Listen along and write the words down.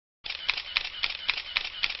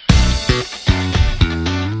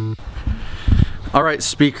All right,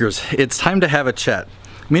 speakers, it's time to have a chat.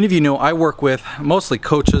 Many of you know I work with mostly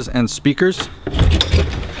coaches and speakers.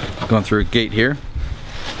 Going through a gate here.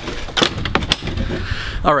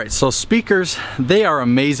 All right, so speakers, they are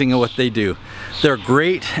amazing at what they do. They're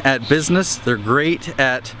great at business, they're great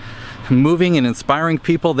at moving and inspiring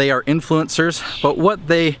people, they are influencers, but what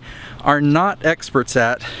they are not experts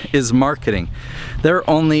at is marketing. There are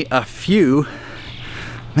only a few,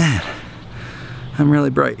 man, I'm really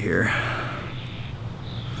bright here.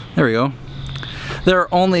 There we go. There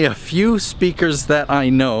are only a few speakers that I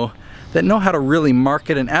know that know how to really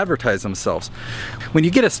market and advertise themselves. When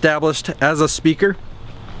you get established as a speaker,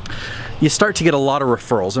 you start to get a lot of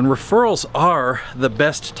referrals, and referrals are the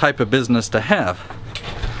best type of business to have.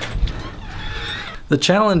 The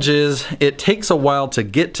challenge is it takes a while to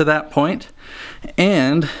get to that point,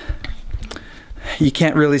 and you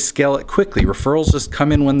can't really scale it quickly. Referrals just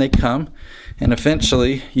come in when they come, and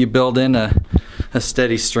eventually you build in a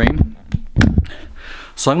steady stream.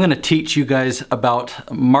 So I'm going to teach you guys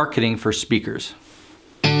about marketing for speakers.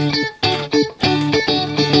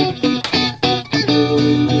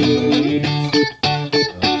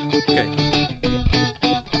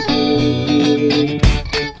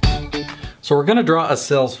 So we're going to draw a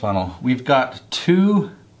sales funnel. We've got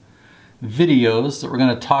two videos that we're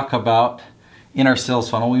going to talk about in our sales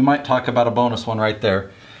funnel. We might talk about a bonus one right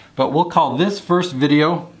there. But we'll call this first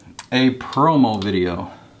video a promo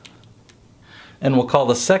video. And we'll call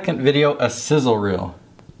the second video a sizzle reel.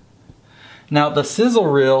 Now the sizzle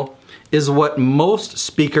reel is what most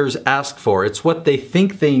speakers ask for. It's what they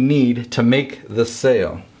think they need to make the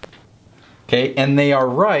sale. Okay, and they are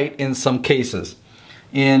right in some cases.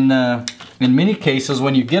 In many cases,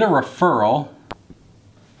 when you get a referral,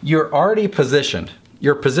 you're already positioned.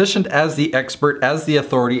 You're positioned as the expert, as the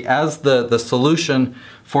authority, as the solution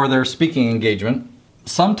for their speaking engagement.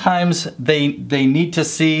 Sometimes they need to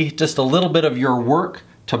see just a little bit of your work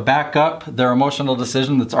to back up their emotional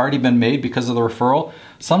decision that's already been made because of the referral.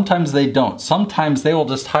 Sometimes they don't. Sometimes they will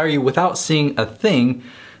just hire you without seeing a thing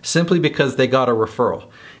simply because they got a referral.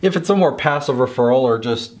 If it's a more passive referral or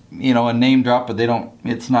just, you know, a name drop, but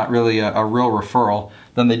it's not really a real referral,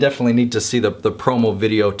 then they definitely need to see the promo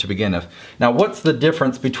video to begin with. Now, what's the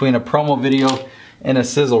difference between a promo video and a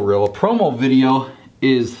sizzle reel? A promo video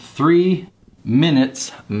is 3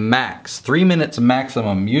 minutes max, 3 minutes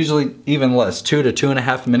maximum, usually even less, 2 to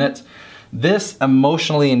 2.5 minutes. This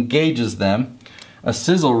emotionally engages them. A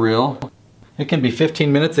sizzle reel, it can be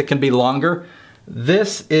 15 minutes, it can be longer.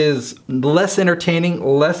 This is less entertaining,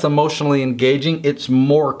 less emotionally engaging. It's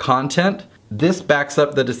more content. This backs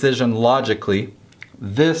up the decision logically.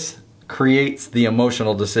 This creates the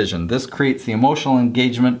emotional decision. This creates the emotional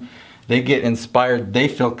engagement. They get inspired. They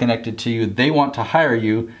feel connected to you. They want to hire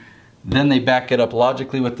you. Then they back it up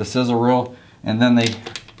logically with the sizzle reel, and then they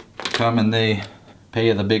come and they pay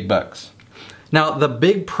you the big bucks. Now, the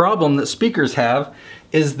big problem that speakers have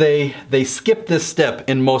is they skip this step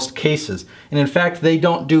in most cases. And in fact, they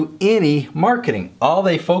don't do any marketing. All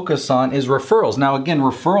they focus on is referrals. Now again,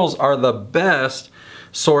 referrals are the best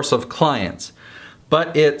source of clients,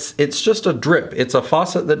 but it's just a drip. It's a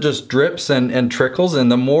faucet that just drips and trickles,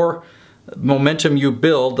 and the more momentum you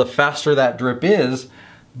build, the faster that drip is,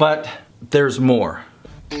 but there's more.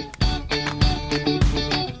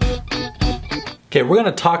 Okay, we're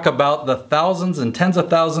gonna talk about the thousands and tens of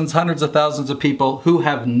thousands, hundreds of thousands of people who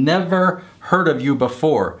have never heard of you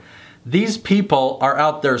before. These people are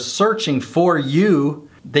out there searching for you.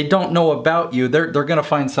 They don't know about you. They're gonna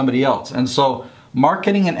find somebody else. And so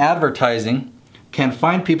marketing and advertising can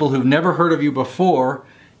find people who've never heard of you before.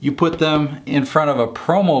 You put them in front of a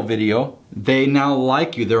promo video. They now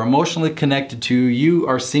like you. They're emotionally connected to you. You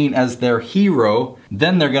are seen as their hero.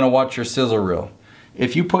 Then they're gonna watch your sizzle reel.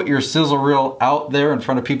 If you put your sizzle reel out there in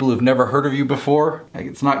front of people who've never heard of you before,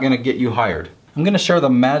 it's not gonna get you hired. I'm gonna share the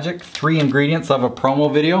magic 3 ingredients of a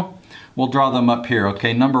promo video. We'll draw them up here,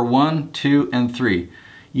 okay? Number 1, 2, and 3.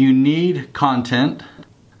 You need content.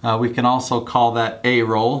 We can also call that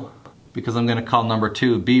A-roll, because I'm gonna call number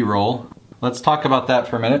 2 B-roll. Let's talk about that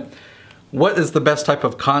for a minute. What is the best type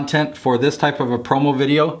of content for this type of a promo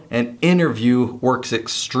video? An interview works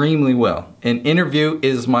extremely well. An interview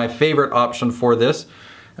is my favorite option for this.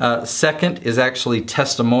 Second is actually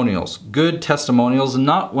testimonials. Good testimonials,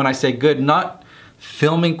 not, when I say good, not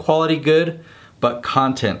filming quality good, but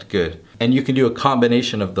content good. And you can do a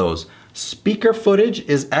combination of those. Speaker footage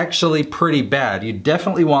is actually pretty bad. You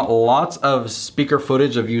definitely want lots of speaker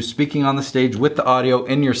footage of you speaking on the stage with the audio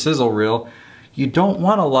in your sizzle reel. You don't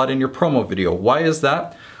want a lot in your promo video. Why is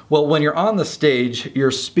that? Well, when you're on the stage,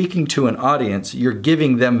 you're speaking to an audience, you're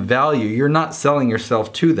giving them value, you're not selling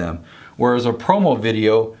yourself to them. Whereas a promo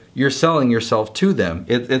video, you're selling yourself to them.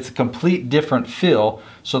 It's a complete different feel,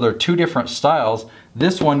 so they're two different styles.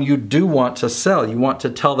 This one you do want to sell. You want to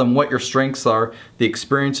tell them what your strengths are, the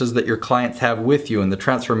experiences that your clients have with you, and the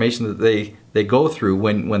transformation that they go through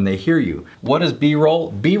when they hear you. What is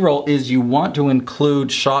B-roll? B-roll is you want to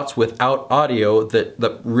include shots without audio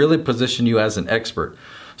that really position you as an expert.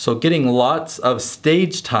 So getting lots of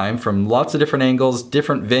stage time from lots of different angles,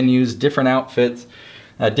 different venues, different outfits,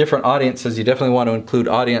 different audiences. You definitely want to include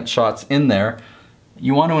audience shots in there.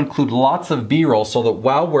 You want to include lots of B-roll so that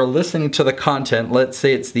while we're listening to the content, let's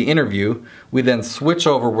say it's the interview, we then switch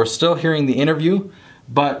over. We're still hearing the interview,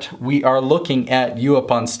 but we are looking at you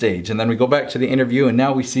up on stage. And then we go back to the interview and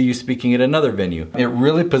now we see you speaking at another venue. It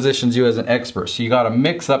really positions you as an expert. So you got to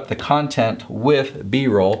mix up the content with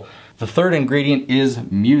B-roll. The third ingredient is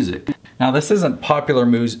music. Now this isn't popular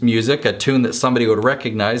music, a tune that somebody would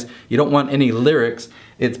recognize. You don't want any lyrics.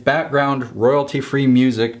 It's background royalty-free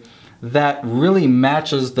music that really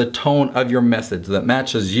matches the tone of your message, that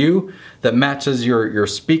matches you, that matches your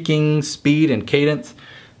speaking speed and cadence,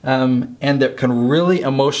 and that can really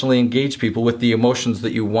emotionally engage people with the emotions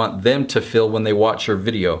that you want them to feel when they watch your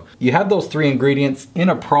video. You have those three ingredients in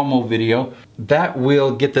a promo video that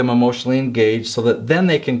will get them emotionally engaged so that then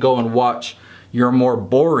they can go and watch your more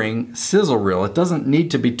boring sizzle reel. It doesn't need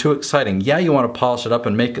to be too exciting. Yeah, you want to polish it up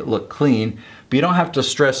and make it look clean, but you don't have to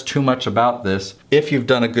stress too much about this if you've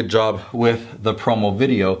done a good job with the promo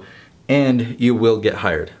video, and you will get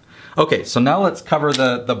hired. Okay, so now let's cover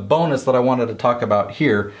the bonus that I wanted to talk about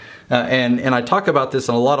here. And I talk about this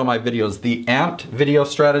in a lot of my videos, the AMPed video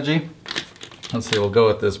strategy. Let's see, we'll go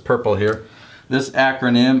with this purple here. This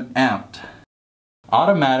acronym, AMPed.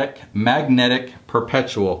 Automatic, magnetic,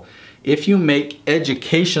 perpetual. If you make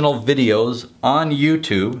educational videos on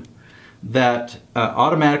YouTube that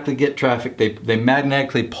automatically get traffic, they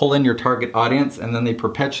magnetically pull in your target audience, and then they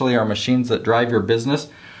perpetually are machines that drive your business.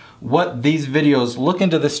 What these videos, look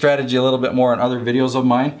into this strategy a little bit more in other videos of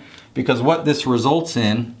mine, because what this results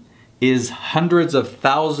in is hundreds of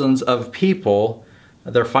thousands of people,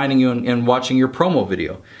 they're finding you and watching your promo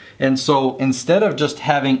video. And so instead of just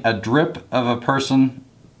having a drip of a person,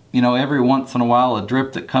 you know, every once in a while, a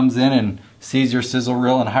drip that comes in and sees your sizzle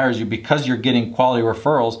reel and hires you because you're getting quality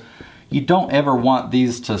referrals, you don't ever want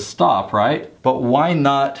these to stop, right? But why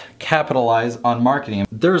not capitalize on marketing?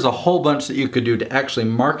 There's a whole bunch that you could do to actually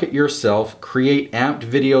market yourself, create amped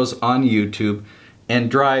videos on YouTube,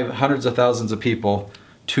 and drive hundreds of thousands of people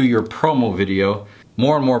to your promo video.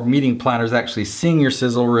 More and more meeting planners actually seeing your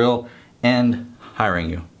sizzle reel and hiring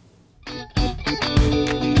you.